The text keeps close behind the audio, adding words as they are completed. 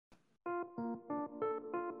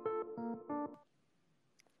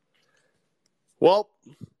Well,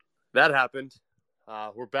 that happened.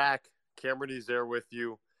 We're back. Cameron is there with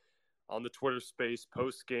you on the Twitter space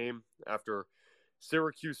post game after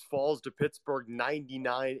Syracuse falls to Pittsburgh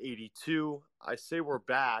 99-82. I say we're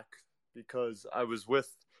back because I was with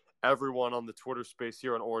everyone on the Twitter space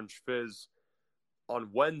here on Orange Fizz on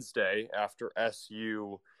Wednesday after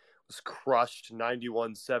SU was crushed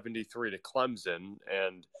 91-73 to Clemson.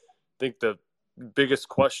 And I think the biggest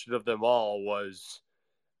question of them all was,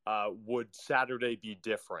 would Saturday be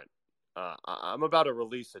different? I'm about to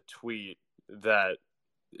release a tweet that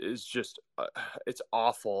is just, it's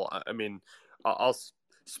awful. I mean, I'll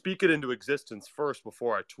speak it into existence first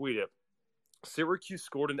before I tweet it. Syracuse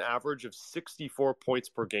scored an average of 64 points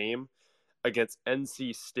per game against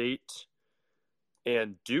NC State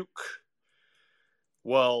and Duke.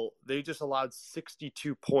 Well, they just allowed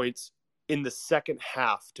 62 points in the second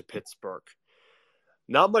half to Pittsburgh.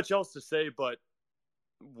 Not much else to say, but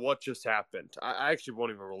what just happened? I actually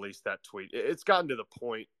won't even release that tweet. It's gotten to the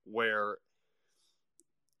point where,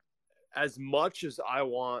 as much as I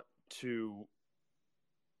want to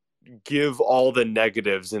give all the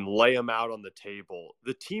negatives and lay them out on the table,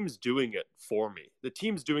 the team's doing it for me. The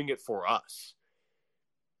team's doing it for us.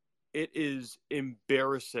 It is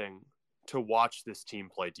embarrassing to watch this team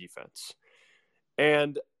play defense.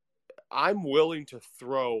 And I'm willing to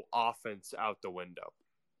throw offense out the window.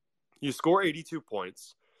 You score 82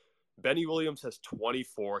 points. Benny Williams has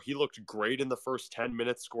 24. He looked great in the first 10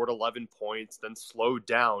 minutes, scored 11 points, then slowed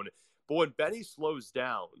down. But when Benny slows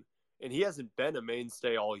down, and he hasn't been a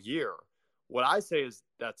mainstay all year, what I say is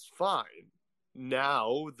that's fine.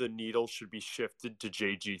 Now the needle should be shifted to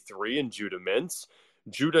JG3 and Judah Mintz.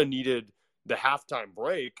 Judah needed the halftime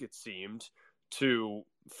break, it seemed, to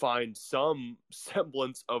find some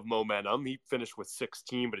semblance of momentum. He finished with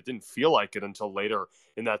 16, but it didn't feel like it until later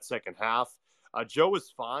in that second half. Joe was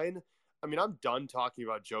fine. I mean, I'm done talking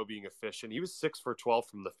about Joe being efficient. He was 6 for 12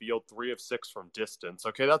 from the field, 3 of 6 from distance.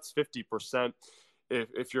 Okay, that's 50%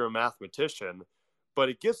 if you're a mathematician. But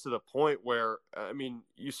it gets to the point where, I mean,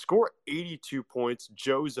 you score 82 points,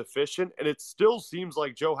 Joe's efficient, and it still seems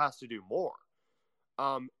like Joe has to do more.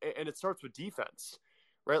 And it starts with defense,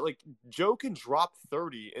 right? Like, Joe can drop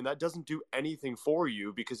 30, and that doesn't do anything for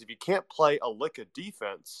you, because if you can't play a lick of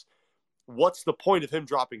defense, what's the point of him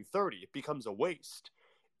dropping 30? It becomes a waste.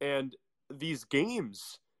 And these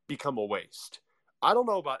games become a waste. I don't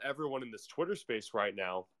know about everyone in this Twitter space right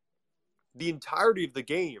now. The entirety of the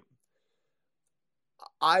game,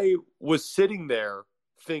 I was sitting there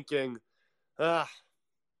thinking,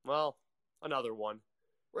 well, another one.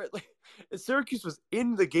 Right? Like, Syracuse was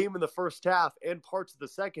in the game in the first half and parts of the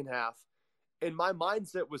second half, and my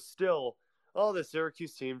mindset was still, oh, the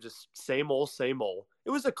Syracuse team, just same old, same old. It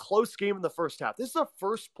was a close game in the first half. This is a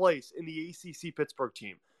first place in the ACC Pittsburgh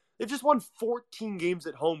team. They've just won 14 games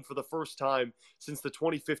at home for the first time since the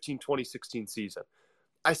 2015-2016 season.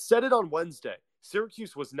 I said it on Wednesday.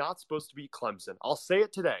 Syracuse was not supposed to beat Clemson. I'll say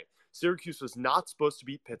it today. Syracuse was not supposed to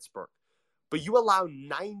beat Pittsburgh. But you allow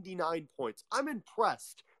 99 points. I'm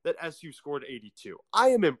impressed that SU scored 82. I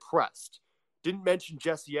am impressed. Didn't mention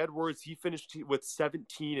Jesse Edwards. He finished with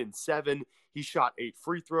 17 and 7. He shot 8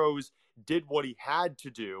 free throws, did what he had to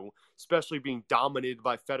do, especially being dominated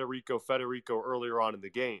by Federico earlier on in the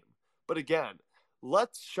game. But again,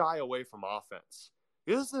 let's shy away from offense.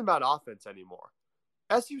 This isn't about offense anymore.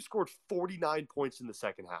 SU scored 49 points in the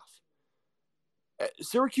second half.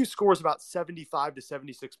 Syracuse scores about 75 to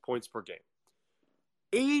 76 points per game.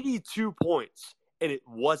 82 points, and it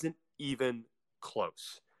wasn't even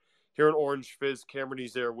close. Here in Orange Fizz, Cameron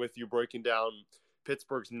is there with you, breaking down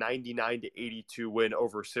Pittsburgh's 99-82 win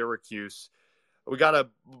over Syracuse. We got a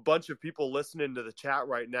bunch of people listening to the chat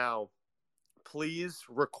right now. Please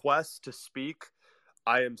request to speak.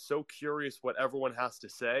 I am so curious what everyone has to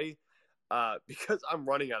say because I'm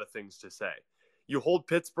running out of things to say. You hold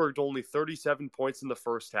Pittsburgh to only 37 points in the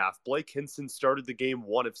first half. Blake Hinson started the game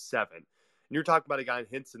 1 of 7. And you're talking about a guy in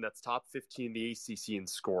Hinson that's top 15 in the ACC in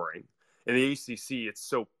scoring. In the ACC, it's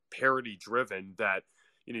so parity-driven that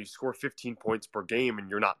you score 15 points per game and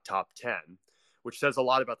you're not top 10, which says a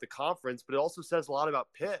lot about the conference, but it also says a lot about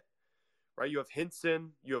Pitt, right? You have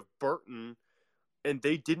Hinson, you have Burton, and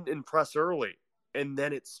they didn't impress early. And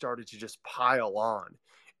then it started to just pile on.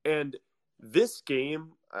 And this game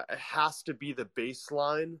has to be the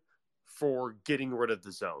baseline for getting rid of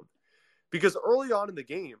the zone. Because early on in the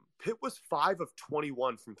game, Pitt was 5 of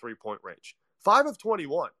 21 from three-point range. 5 of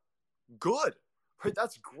 21. Good. Right?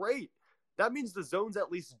 That's great. That means the zone's at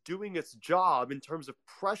least doing its job in terms of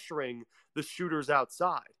pressuring the shooters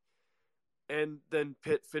outside. And then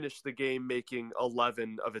Pitt finished the game making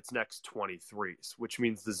 11 of its next 23s, which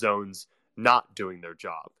means the zone's not doing their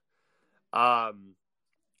job.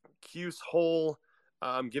 Q's Hole,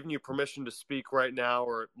 I'm giving you permission to speak right now,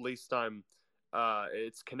 or at least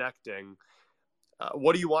it's connecting.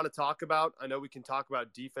 What do you want to talk about? I know we can talk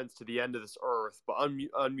about defense to the end of this earth, but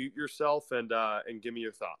unmute yourself and give me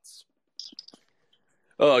your thoughts.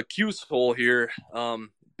 Q's Hole here.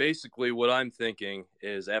 Basically, what I'm thinking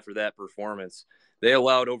is after that performance, they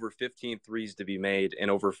allowed over 15 threes to be made and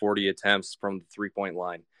over 40 attempts from the three-point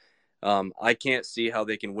line. I can't see how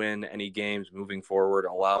they can win any games moving forward,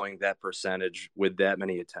 allowing that percentage with that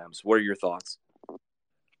many attempts. What are your thoughts?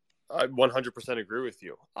 I 100% agree with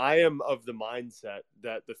you. I am of the mindset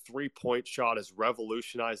that the three-point shot has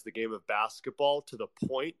revolutionized the game of basketball to the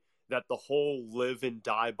point that the whole live and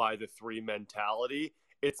die by the three mentality,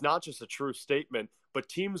 it's not just a true statement, but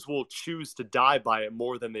teams will choose to die by it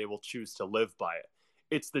more than they will choose to live by it.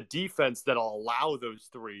 It's the defense that'll allow those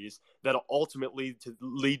threes that'll ultimately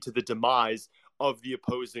lead to the demise of the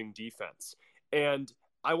opposing defense. And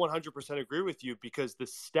I 100% agree with you because the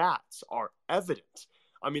stats are evident.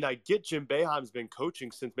 I mean, I get Jim Boeheim's been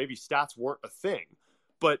coaching since maybe stats weren't a thing,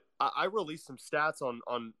 but I released some stats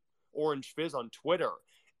on Orange Fizz on Twitter,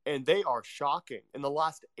 and they are shocking. In the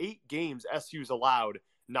last 8 games, SU's allowed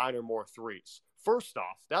 9 or more threes. First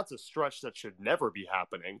off, that's a stretch that should never be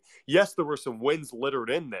happening. Yes, there were some wins littered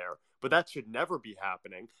in there, but that should never be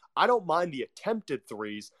happening. I don't mind the attempted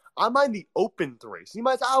threes. I mind the open threes. You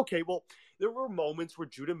might say, okay, well, there were moments where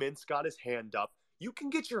Judah Mintz got his hand up. You can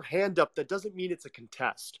get your hand up. That doesn't mean it's a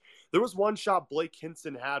contest. There was one shot Blake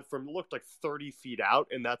Hinson had from looked like 30 feet out,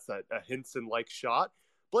 and that's a Hinson-like shot.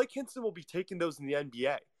 Blake Hinson will be taking those in the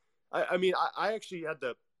NBA. I actually had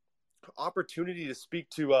the opportunity to speak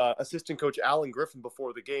to assistant coach Alan Griffin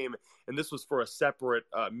before the game, and this was for a separate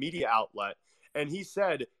media outlet. And he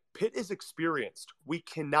said, Pitt is experienced. We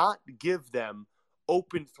cannot give them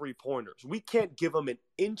open three-pointers. We can't give them an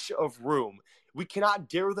inch of room. We cannot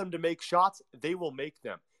dare them to make shots. They will make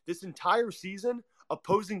them. This entire season,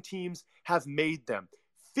 opposing teams have made them.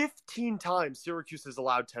 15 times Syracuse has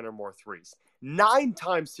allowed 10 or more threes. 9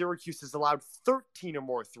 times Syracuse has allowed 13 or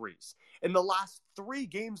more threes. In the last 3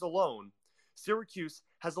 games alone, Syracuse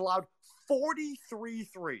has allowed 43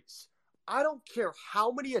 threes. I don't care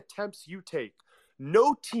how many attempts you take.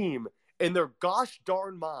 No team in their gosh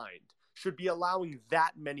darn mind should be allowing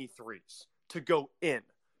that many threes to go in.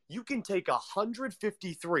 You can take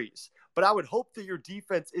 150 threes, but I would hope that your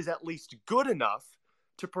defense is at least good enough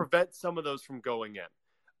to prevent some of those from going in.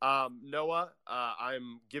 Noah,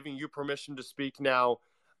 I'm giving you permission to speak now.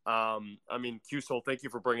 Q-Soul, thank you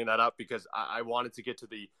for bringing that up because I wanted to get to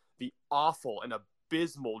the awful and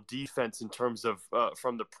abysmal defense in terms of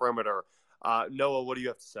from the perimeter. Noah, what do you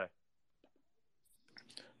have to say?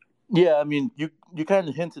 Yeah, I mean, you kind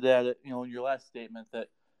of hinted at it, in your last statement that,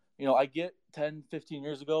 I get 10, 15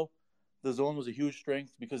 years ago, the zone was a huge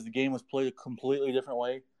strength because the game was played a completely different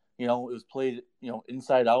way. It was played,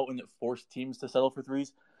 inside out, and it forced teams to settle for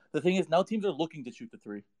threes. The thing is, now teams are looking to shoot the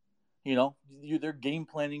three. They're game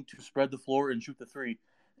planning to spread the floor and shoot the three.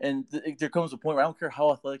 And there comes a point where I don't care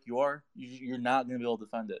how athletic you are, you're not going to be able to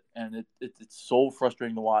defend it. And it's so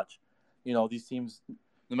frustrating to watch. These teams,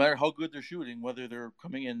 no matter how good they're shooting, whether they're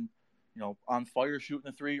coming in, on fire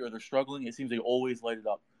shooting the three or they're struggling, it seems they always light it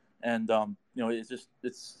up. And,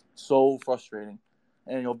 it's so frustrating.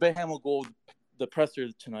 And, Boeheim will go the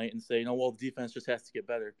presser tonight and say, the defense just has to get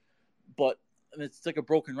better. But it's like a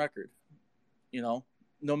broken record,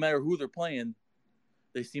 no matter who they're playing,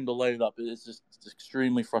 they seem to light it up. It's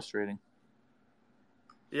extremely frustrating.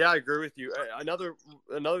 Yeah, I agree with you.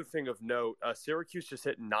 Another thing of note, Syracuse just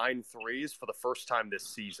hit 9 threes for the first time this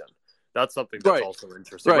season. That's something that's also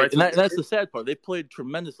interesting. Right, and that's the sad part. They played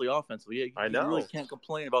tremendously offensively. I know. You really can't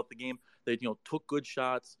complain about the game. They, took good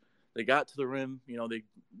shots. They got to the rim. They,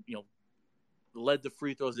 led the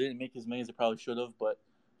free throws. They didn't make as many as they probably should have, but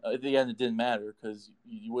at the end, it didn't matter because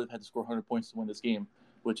you would have had to score 100 points to win this game,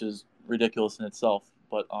 which is ridiculous in itself.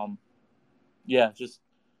 But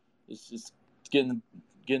it's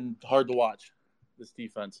getting hard to watch, this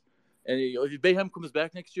defense. And if Boeheim comes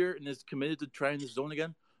back next year and is committed to trying this zone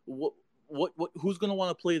again, who's going to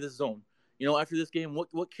want to play this zone? After this game,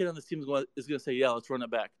 what kid on this team is going to say, yeah, let's run it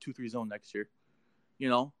back 2-3 zone next year?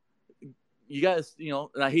 You guys,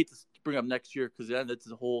 and I hate to bring up next year because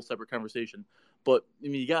that's a whole separate conversation. But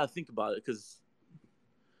you got to think about it because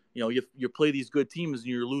you play these good teams and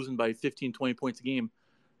you're losing by 15, 20 points a game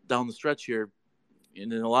down the stretch here,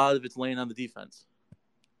 and then a lot of it's laying on the defense.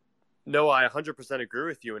 No, I 100% agree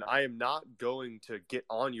with you, and I am not going to get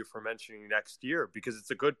on you for mentioning next year because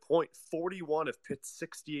it's a good point. 41 of Pitt's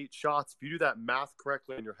 68 shots, if you do that math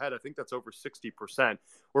correctly in your head, I think that's over 60%,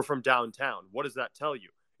 were from downtown. What does that tell you?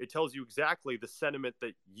 It tells you exactly the sentiment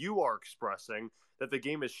that you are expressing, that the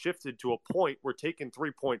game has shifted to a point where taking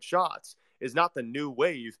three-point shots is not the new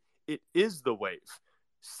wave, it is the wave.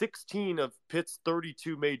 16 of Pitt's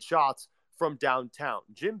 32 made shots from downtown.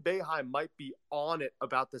 Jim Boeheim might be on it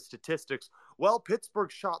about the statistics. Well,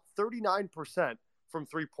 Pittsburgh shot 39% from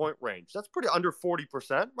three-point range. That's pretty under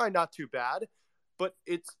 40%, right? Not too bad, but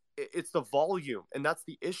it's the volume, and that's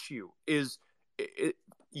the issue.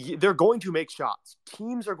 They're going to make shots.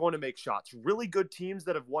 Teams are going to make shots. Really good teams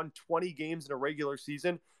that have won 20 games in a regular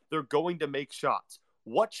season, they're going to make shots.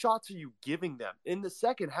 What shots are you giving them? In the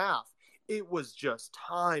second half, it was just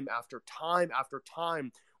time after time after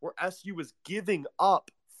time where SU was giving up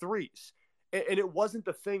threes. And it wasn't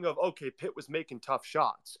the thing of, okay, Pitt was making tough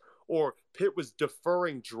shots or Pitt was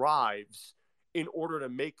deferring drives in order to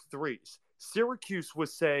make threes. Syracuse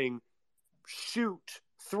was saying, shoot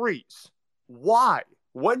threes. Why?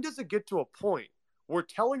 When does it get to a point where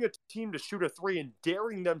telling a team to shoot a three and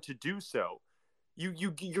daring them to do so,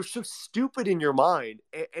 you're so stupid in your mind,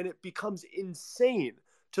 and it becomes insane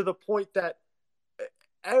to the point that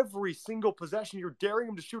every single possession, you're daring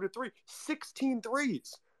them to shoot a three. 16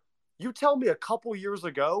 threes. You tell me a couple years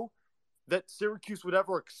ago that Syracuse would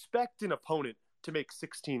ever expect an opponent to make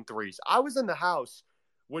 16 threes. I was in the house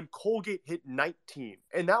when Colgate hit 19,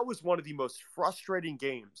 and that was one of the most frustrating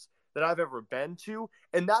games that I've ever been to.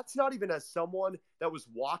 And that's not even as someone that was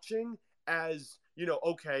watching as,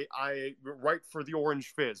 okay, I write for the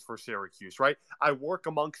Orange Fizz for Syracuse, right? I work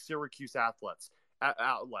amongst Syracuse outlets.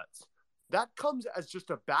 That comes as just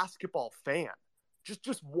a basketball fan.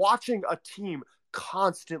 Just watching a team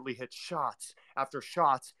constantly hit shots after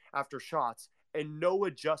shots after shots and no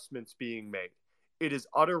adjustments being made. It is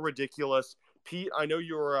utter ridiculous. Pete, I know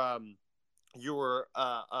you were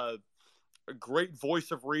a great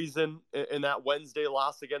voice of reason in that Wednesday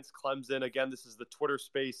loss against Clemson. Again, this is the Twitter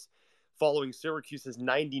space following Syracuse's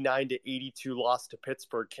 99-82 loss to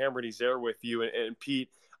Pittsburgh. Cameron, he's there with you. And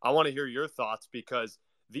Pete, I want to hear your thoughts because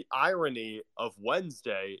the irony of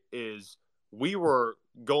Wednesday is we were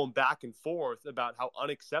going back and forth about how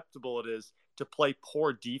unacceptable it is to play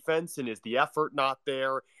poor defense. And is the effort not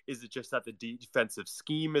there? Is it just that the defensive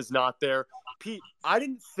scheme is not there? Pete, I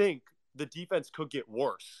didn't think the defense could get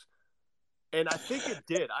worse. And I think it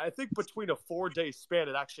did. I think between a 4-day span,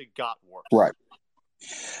 it actually got worse. Right.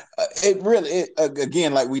 It really,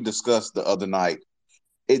 again, like we discussed the other night,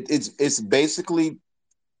 it's basically,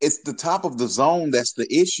 it's the top of the zone that's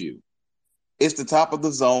the issue. It's the top of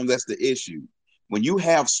the zone that's the issue. When you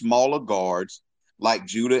have smaller guards like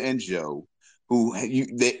Judah and Joe,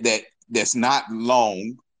 that's not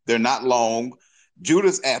long, they're not long.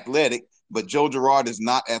 Judah's athletic, but Joe Girard is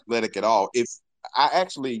not athletic at all. If I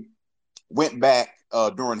actually went back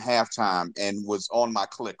during halftime and was on my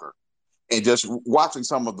clicker and just watching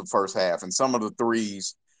some of the first half and some of the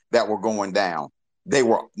threes that were going down,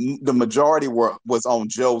 the majority was on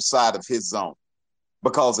Joe's side of his zone,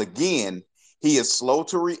 because again, he is slow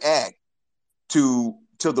to react to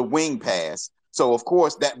the wing pass. So of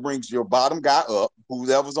course that brings your bottom guy up,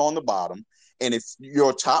 whoever's on the bottom, and if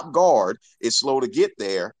your top guard is slow to get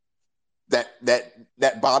there,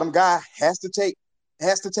 that bottom guy has to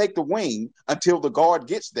take the wing until the guard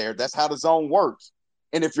gets there. That's how the zone works.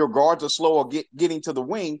 And if your guards are slow getting to the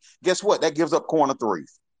wing, guess what? That gives up corner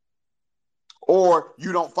threes. Or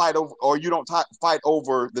you don't fight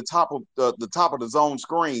over, the top of the zone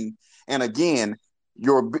screen. And again,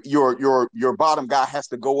 your bottom guy has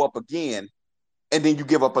to go up again, and then you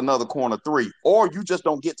give up another corner three. Or you just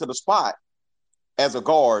don't get to the spot as a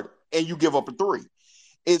guard and you give up a three.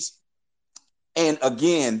 And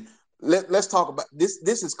again, let's talk about this.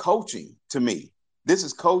 This is coaching to me. This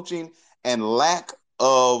is coaching and lack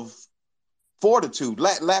of fortitude,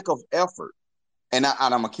 lack of effort. And I'm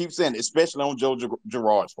gonna keep saying, especially on Joe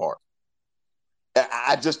Girard's part.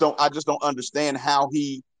 I just don't understand how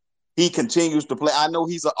he continues to play. I know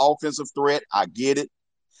he's an offensive threat. I get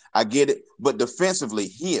it. But defensively,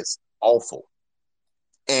 he is awful.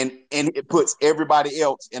 And it puts everybody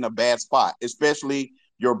else in a bad spot, especially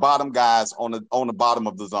your bottom guys on the bottom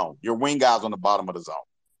of the zone, your wing guys on the bottom of the zone.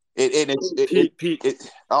 Pete.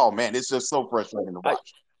 Oh man, it's just so frustrating to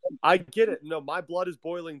watch. I get it. No, my blood is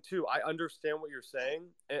boiling too. I understand what you're saying,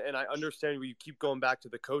 and I understand where you keep going back to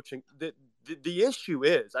the coaching. The issue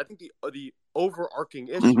is, I think the overarching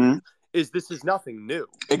issue is this is nothing new.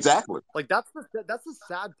 Exactly. Like that's the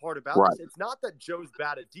sad part about this. It's not that Joe's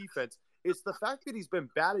bad at defense. It's the fact that he's been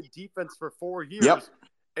bad at defense for 4 years, Yep.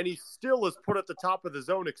 and he still is put at the top of the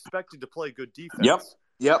zone, expected to play good defense.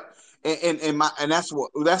 Yep. And that's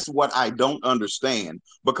what I don't understand,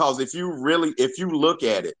 because if you look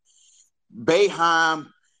at it, Boeheim,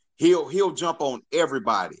 he'll jump on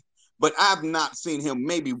everybody, but I've not seen him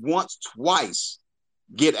maybe once, twice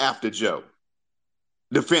get after Joe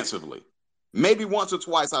defensively. Maybe once or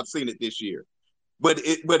twice I've seen it this year, but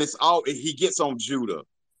it's all he gets on Judah.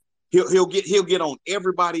 He'll get on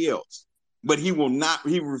everybody else, but he will not.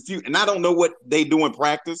 He refuse, and I don't know what they do in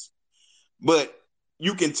practice, but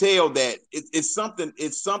you can tell that it's something.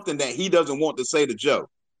 It's something that he doesn't want to say to Joe,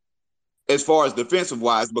 as far as defensive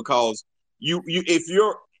wise, because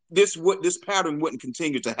this pattern wouldn't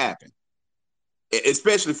continue to happen,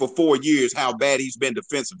 especially for 4 years. How bad he's been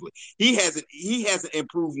defensively, he hasn't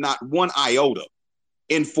improved not one iota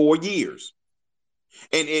in 4 years,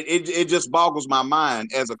 and it just boggles my mind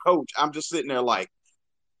as a coach. I'm just sitting there like,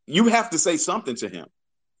 you have to say something to him,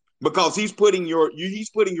 because he's putting your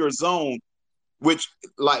zone, which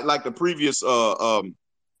like the previous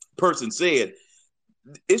person said,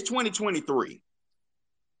 it's 2023.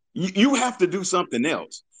 You have to do something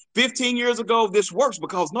else. 15 years ago, this works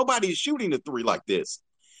because nobody is shooting the three like this.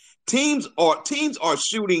 Teams are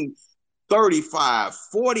shooting 35,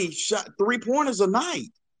 40 3-pointers a night.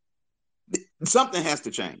 Something has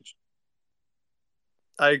to change.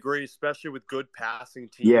 I agree, especially with good passing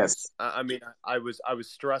teams. Yes. I mean, I was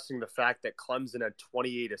stressing the fact that Clemson had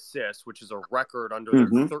 28 assists, which is a record under their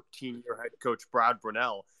 13-year head coach Brad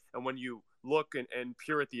Brunell. And when you look and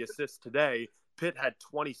peer at the assists today, Pitt had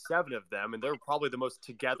 27 of them, and they're probably the most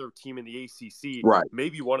together team in the ACC, right?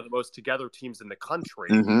 Maybe one of the most together teams in the country.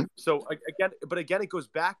 So again, it goes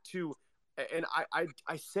back to, and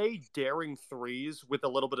I say daring threes with a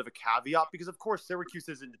little bit of a caveat, because of course Syracuse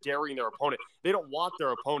isn't daring their opponent. They don't want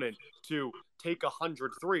their opponent to take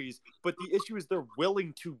 100 threes, but the issue is they're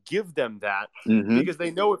willing to give them that because they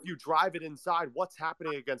know if you drive it inside, what's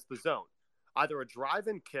happening against the zone? Either a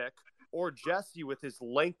drive-in kick, or Jesse with his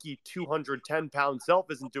lanky 210-pound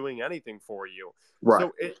self isn't doing anything for you. Right.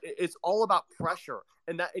 So it's all about pressure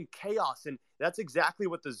and chaos, and that's exactly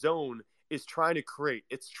what the zone is trying to create.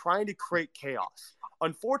 It's trying to create chaos.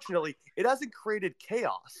 Unfortunately, it hasn't created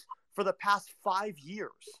chaos for the past 5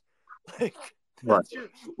 years. Like, that's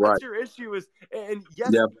your issue is, and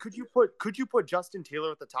yes, could you put Justin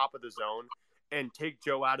Taylor at the top of the zone and take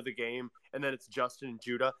Joe out of the game, and then it's Justin and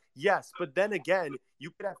Judah? Yes, but then again, you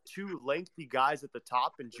could have two lengthy guys at the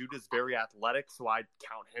top, and Judah's very athletic, so I'd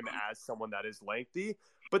count him as someone that is lengthy.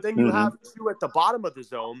 But then you have two at the bottom of the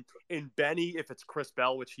zone in Benny, if it's Chris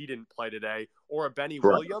Bell, which he didn't play today, or a Benny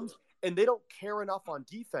Williams, and they don't care enough on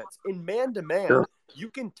defense. In man-to-man, you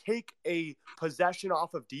can take a possession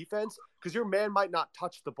off of defense because your man might not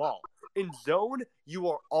touch the ball. In zone, you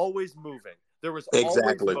are always moving. There is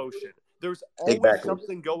always motion. There's always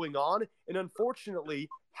something going on. And unfortunately,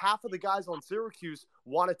 half of the guys on Syracuse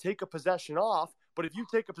want to take a possession off. But if you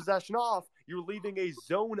take a possession off, you're leaving a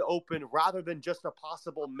zone open rather than just a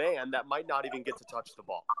possible man that might not even get to touch the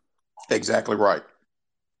ball. Exactly right.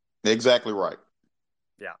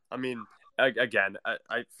 Yeah. I mean, again,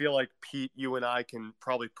 I feel like, Pete, you and I can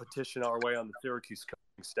probably petition our way on the Syracuse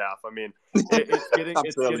coaching staff. I mean, it's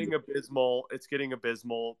getting abysmal. It's getting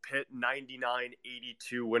abysmal. Pitt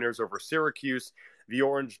 99-82 winners over Syracuse. The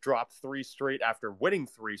Orange dropped 3 straight after winning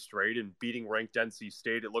 3 straight and beating ranked NC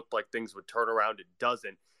State. It looked like things would turn around. It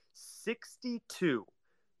doesn't. 62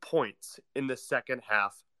 points in the second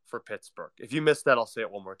half for Pittsburgh. If you missed that, I'll say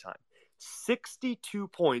it one more time. 62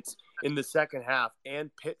 points in the second half,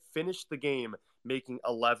 and Pitt finished the game making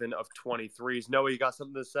 11 of 23s. Noah, you got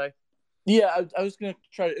something to say? Yeah, I was going to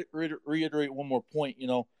try to reiterate one more point. I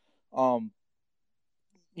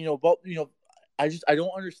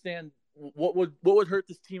don't understand what would hurt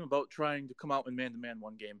this team about trying to come out in man-to-man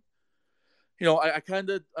one game. I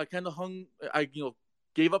kind of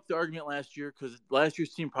gave up the argument last year because last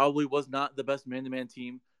year's team probably was not the best man-to-man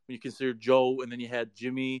team when you consider Joe, and then you had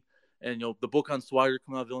Jimmy. And the book on Swider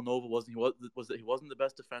coming out of Villanova was that he wasn't the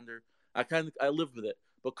best defender. I lived with it,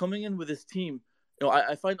 but coming in with this team,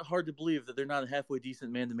 I find it hard to believe that they're not a halfway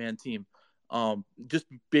decent man-to-man team, just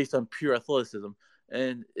based on pure athleticism.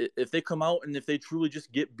 And if they come out and if they truly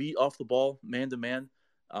just get beat off the ball man-to-man,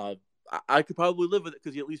 I could probably live with it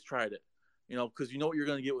because you at least tried it, because you know what you're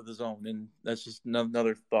going to get with the zone, and that's just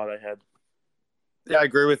another thought I had. Yeah, I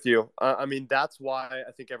agree with you. I mean, that's why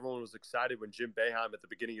I think everyone was excited when Jim Boeheim at the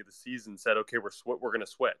beginning of the season said, okay, we're going to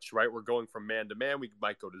switch, right? We're going from man-to-man. We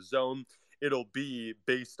might go to zone. It'll be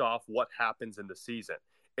based off what happens in the season.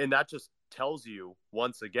 And that just tells you,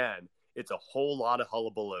 once again, it's a whole lot of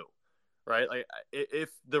hullabaloo. right? Like if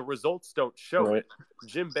the results don't show Right. it,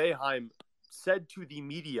 Jim Boeheim said to the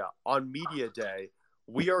media on media day,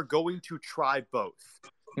 we are going to try both.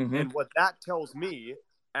 Mm-hmm. And what that tells me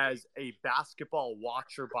as a basketball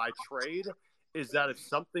watcher by trade is that if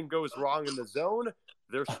something goes wrong in the zone,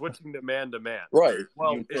 they're switching to man. Right.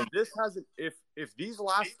 Well, You if think. this hasn't, if these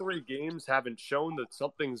last 3 games haven't shown that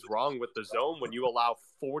something's wrong with the zone when you allow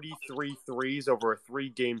 43 threes over a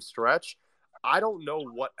 3-game stretch, I don't know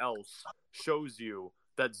what else shows you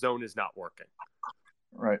that zone is not working.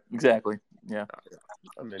 Right. Exactly. Yeah.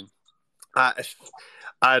 I mean,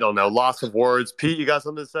 I don't know. Loss of words. Pete, you got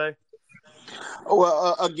something to say?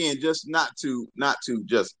 Well, again, just not to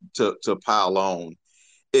just to pile on.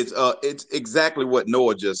 It's exactly what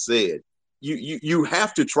Noah just said. You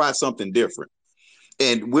have to try something different.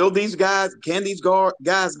 And can these guys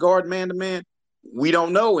guard man to man? We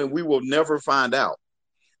don't know, and we will never find out,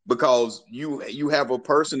 because you have a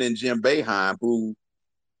person in Jim Boeheim who,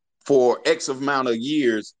 for X amount of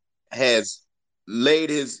years, has made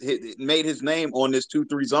his name on this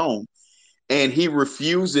 2-3 zone, and he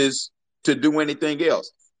refuses to do anything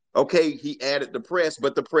else. Okay, he added the press,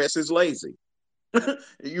 but the press is lazy.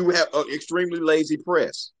 You have an extremely lazy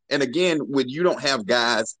press. And again, when you don't have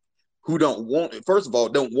guys who first of all,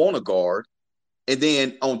 don't want to guard, and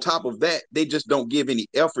then on top of that, they just don't give any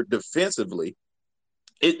effort defensively.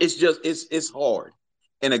 It's hard.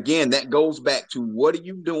 And again, that goes back to, what are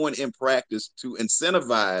you doing in practice to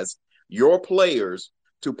incentivize your players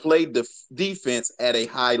to play defense at a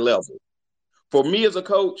high level? For me as a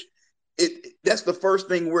coach, that's the first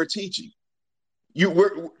thing we're teaching.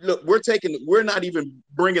 We're not even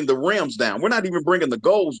bringing the rims down. We're not even bringing the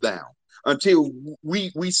goals down until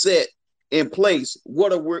we set in place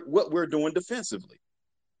what we're doing defensively.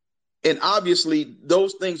 And obviously,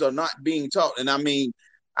 those things are not being taught. And I mean,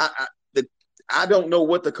 I don't know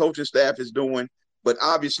what the coaching staff is doing, but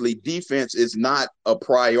obviously, defense is not a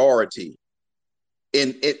priority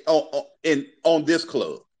on this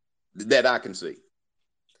club that I can see.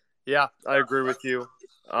 Yeah, I agree with you.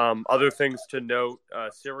 Other things to note: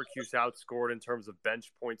 Syracuse outscored in terms of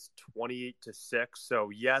bench points 28-6. So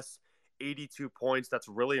yes, 82 points. That's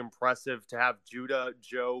really impressive. To have Judah,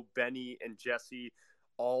 Joe, Benny, and Jesse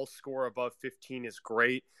all score above 15 is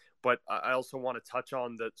great. But I also want to touch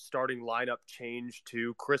on the starting lineup change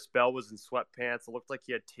too. Chris Bell was in sweatpants. It looked like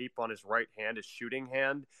he had tape on his right hand, his shooting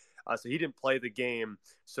hand. So he didn't play the game.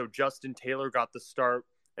 So Justin Taylor got the start.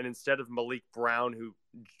 And instead of Malik Brown, who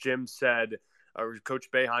Jim said, or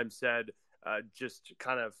Coach Boeheim said, just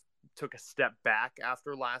kind of took a step back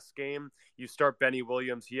after last game, you start Benny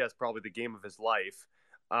Williams. He has probably the game of his life.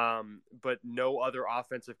 But no other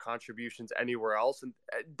offensive contributions anywhere else. And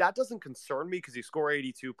that doesn't concern me because he scored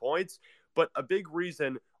 82 points. But a big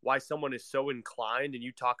reason why someone is so inclined, and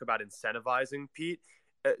you talk about incentivizing, Pete,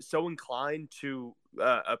 so inclined to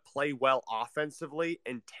play well offensively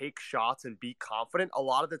and take shots and be confident a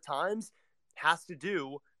lot of the times has to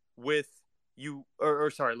do with you,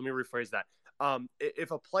 or sorry, let me rephrase that.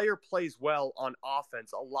 If a player plays well on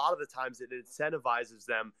offense, a lot of the times it incentivizes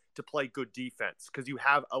them to play good defense because you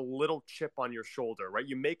have a little chip on your shoulder, right?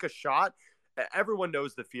 You make a shot. Everyone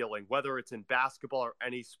knows the feeling, whether it's in basketball or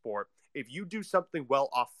any sport. If you do something well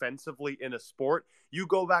offensively in a sport, you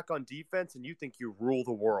go back on defense and you think you rule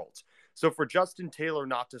the world. So for Justin Taylor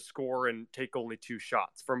not to score and take only 2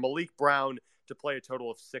 shots, for Malik Brown to play a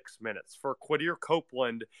total of 6 minutes, for Quadir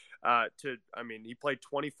Copeland he played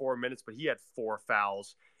 24 minutes, but he had 4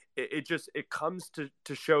 fouls. It comes to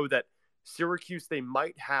show that Syracuse, they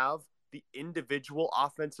might have the individual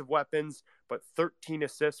offensive weapons, but 13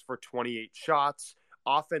 assists for 28 shots.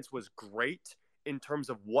 Offense was great in terms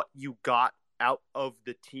of what you got out of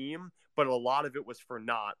the team, but a lot of it was for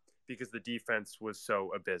naught because the defense was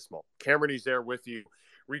so abysmal. Cameron is there with you,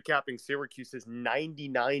 recapping Syracuse's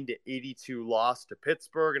 99-82 loss to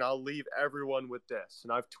Pittsburgh, and I'll leave everyone with this,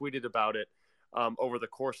 and I've tweeted about it over the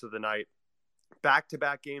course of the night.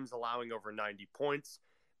 Back-to-back games allowing over 90 points,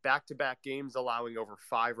 back-to-back games allowing over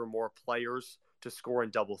 5 or more players to score in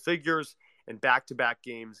double figures, and back-to-back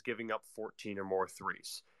games giving up 14 or more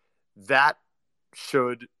threes. That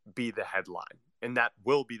should be the headline, and that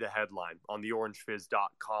will be the headline on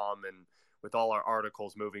theorangefizz.com and with all our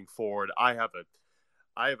articles moving forward. I have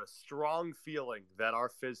a strong feeling that our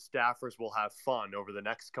Fizz staffers will have fun over the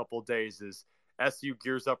next couple of days as SU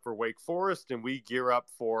gears up for Wake Forest and we gear up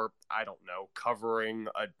for, I don't know, covering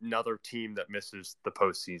another team that misses the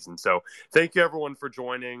postseason. So thank you everyone for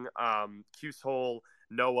joining. Cuse Hole,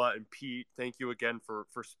 Noah, and Pete, thank you again for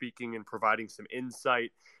speaking and providing some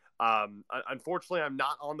insight. Unfortunately, I'm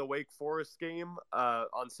not on the Wake Forest game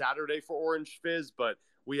on Saturday for Orange Fizz, but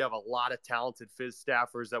we have a lot of talented Fizz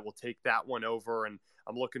staffers that will take that one over, and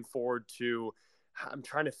I'm looking forward to. I'm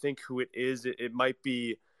trying to think who it is. It might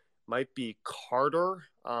be Carter,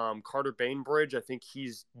 Carter Bainbridge. I think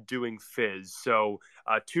he's doing Fizz. So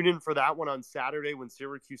tune in for that one on Saturday when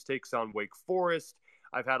Syracuse takes on Wake Forest.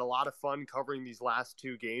 I've had a lot of fun covering these last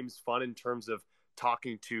two games. Fun in terms of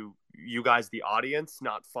talking to you guys, the audience,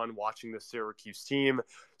 not fun watching the Syracuse team.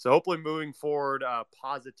 So hopefully moving forward,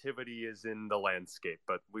 positivity is in the landscape,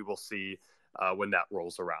 but we will see when that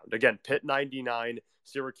rolls around. Again, Pitt 99,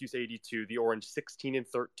 Syracuse 82, the Orange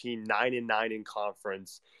 16-13, 9-9 in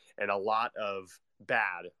conference, and a lot of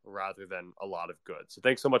bad rather than a lot of good. So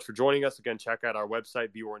thanks so much for joining us. Again, check out our website,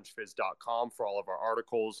 beorangefizz.com, for all of our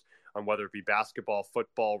articles on whether it be basketball,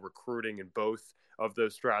 football, recruiting, and both of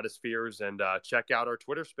those stratospheres. And check out our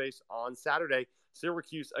Twitter space on Saturday,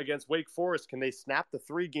 Syracuse against Wake Forest. Can they snap the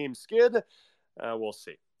 3-game skid? We'll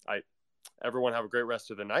see. Everyone have a great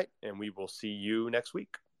rest of the night, and we will see you next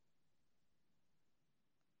week.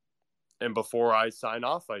 And before I sign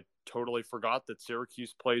off, I totally forgot that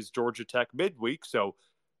Syracuse plays Georgia Tech midweek. So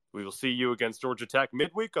we will see you against Georgia Tech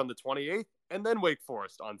midweek on the 28th, and then Wake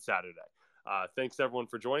Forest on Saturday. Thanks, everyone,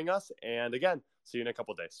 for joining us. And again, see you in a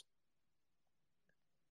couple of days.